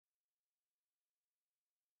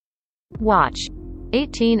Watch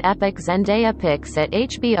 18 epic Zendaya pics at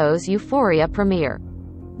HBO's Euphoria premiere.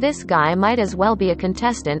 This guy might as well be a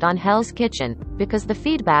contestant on Hell's Kitchen, because the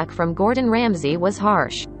feedback from Gordon Ramsay was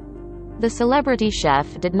harsh. The celebrity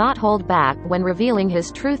chef did not hold back when revealing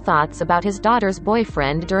his true thoughts about his daughter's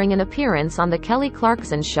boyfriend during an appearance on The Kelly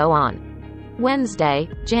Clarkson Show on Wednesday,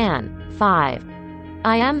 Jan. 5.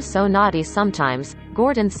 "I am so naughty sometimes,"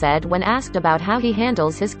 Gordon said when asked about how he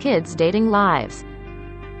handles his kids' dating lives.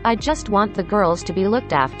 "I just want the girls to be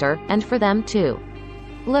looked after, and for them to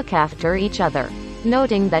look after each other."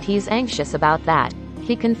 Noting that he's anxious about that,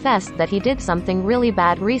 he confessed that he did something really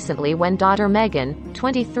bad recently when daughter Megan,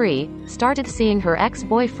 23, started seeing her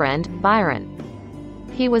ex-boyfriend, Byron.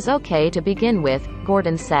 "He was okay to begin with,"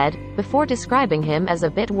 Gordon said, before describing him as a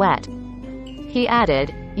bit wet. He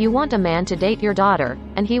added, "You want a man to date your daughter,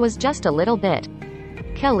 and he was just a little bit."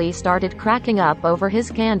 Kelly started cracking up over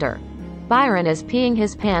his candor. "Byron is peeing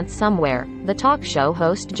his pants somewhere," the talk show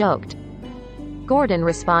host joked. Gordon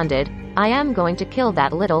responded, "I am going to kill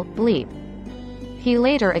that little bleep." He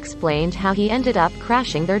later explained how he ended up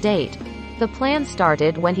crashing their date. The plan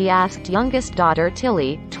started when he asked youngest daughter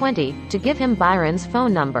Tilly, 20, to give him Byron's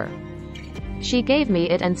phone number. "She gave me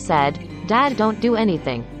it and said, 'Dad, don't do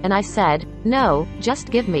anything,' and I said, 'No,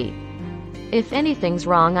 just give me. If anything's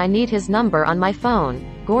wrong I need his number on my phone,'"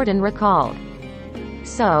 Gordon recalled.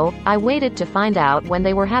 "So, I waited to find out when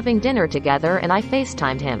they were having dinner together and I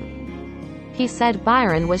FaceTimed him. He said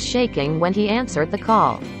Byron was shaking when he answered the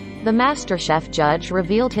call. The MasterChef judge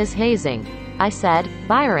revealed his hazing. I said,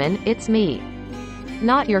 'Byron, it's me.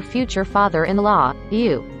 Not your future father-in-law,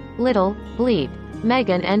 you little bleep.'"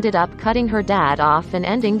 Megan ended up cutting her dad off and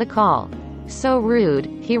ending the call. "So rude,"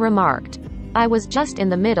 he remarked. "I was just in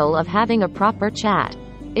the middle of having a proper chat."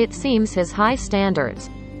 It seems his high standards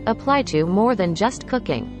apply to more than just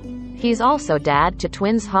cooking. He's also dad to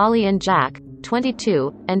twins Holly and Jack,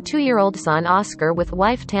 22, and 2-year-old son Oscar with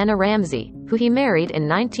wife Tana Ramsay, who he married in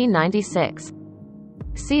 1996.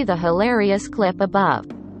 See the hilarious clip above.